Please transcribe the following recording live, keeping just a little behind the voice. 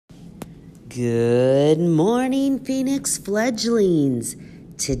Good morning, Phoenix fledglings.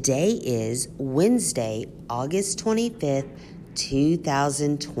 Today is Wednesday, August 25th,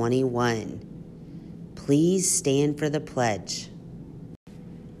 2021. Please stand for the pledge.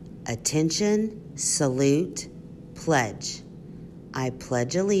 Attention, salute, pledge. I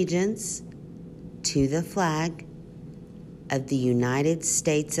pledge allegiance to the flag of the United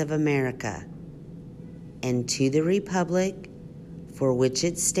States of America and to the republic for which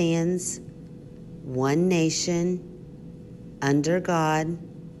it stands, one nation, under God,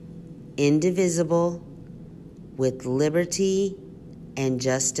 indivisible, with liberty and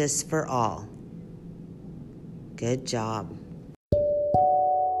justice for all. Good job.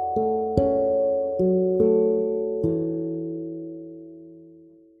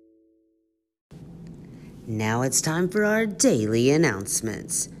 Now it's time for our daily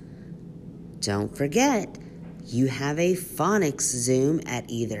announcements. Don't forget, you have a phonics Zoom at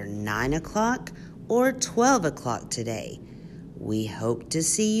either 9 o'clock or 12 o'clock today. We hope to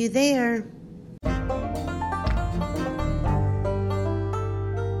see you there.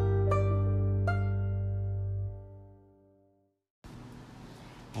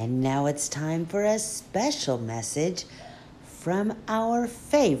 And now it's time for a special message from our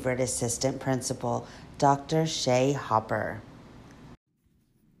favorite assistant principal, Dr. Shay Hopper.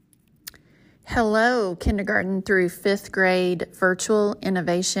 Hello, kindergarten through 5th grade Virtual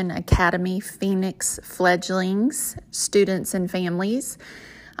Innovation Academy Phoenix fledglings, students, and families.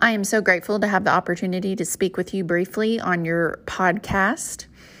 I am so grateful to have the opportunity to speak with you briefly on your podcast.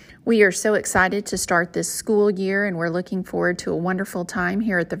 We are so excited to start this school year, and we're looking forward to a wonderful time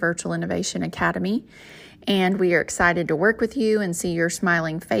here at the Virtual Innovation Academy. And we are excited to work with you and see your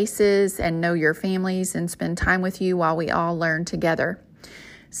smiling faces and know your families and spend time with you while we all learn together.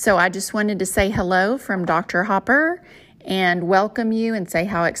 So I just wanted to say hello from Dr. Hopper and welcome you and say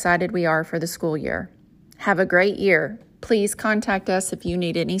how excited we are for the school year. Have a great year. Please contact us if you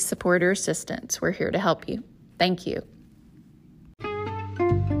need any support or assistance. We're here to help you. Thank you.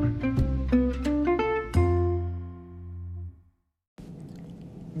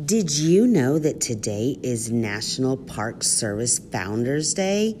 Did you know that today is National Park Service Founders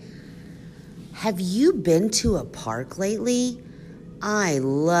Day? Have you been to a park lately? I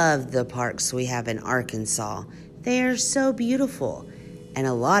love the parks we have in Arkansas. They are so beautiful, and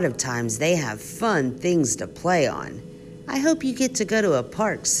a lot of times they have fun things to play on. I hope you get to go to a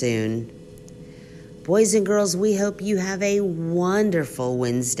park soon. Boys and girls, we hope you have a wonderful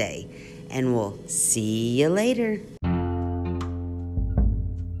Wednesday, and we'll see you later.